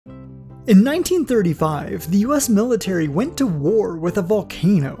In 1935, the US military went to war with a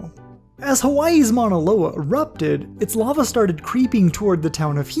volcano. As Hawaii's Mauno Loa erupted, its lava started creeping toward the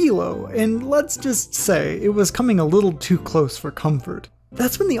town of Hilo, and let's just say it was coming a little too close for comfort.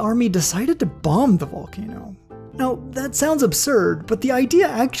 That's when the army decided to bomb the volcano. Now, that sounds absurd, but the idea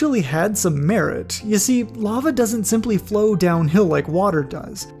actually had some merit. You see, lava doesn't simply flow downhill like water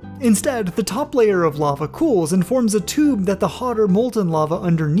does. Instead, the top layer of lava cools and forms a tube that the hotter molten lava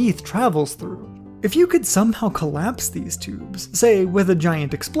underneath travels through. If you could somehow collapse these tubes, say with a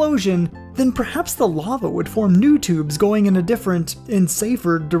giant explosion, then perhaps the lava would form new tubes going in a different and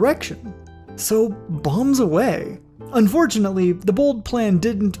safer direction. So, bombs away. Unfortunately, the bold plan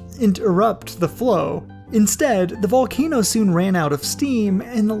didn't interrupt the flow. Instead, the volcano soon ran out of steam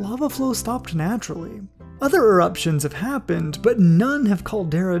and the lava flow stopped naturally. Other eruptions have happened, but none have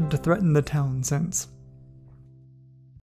caldeiraed to threaten the town since.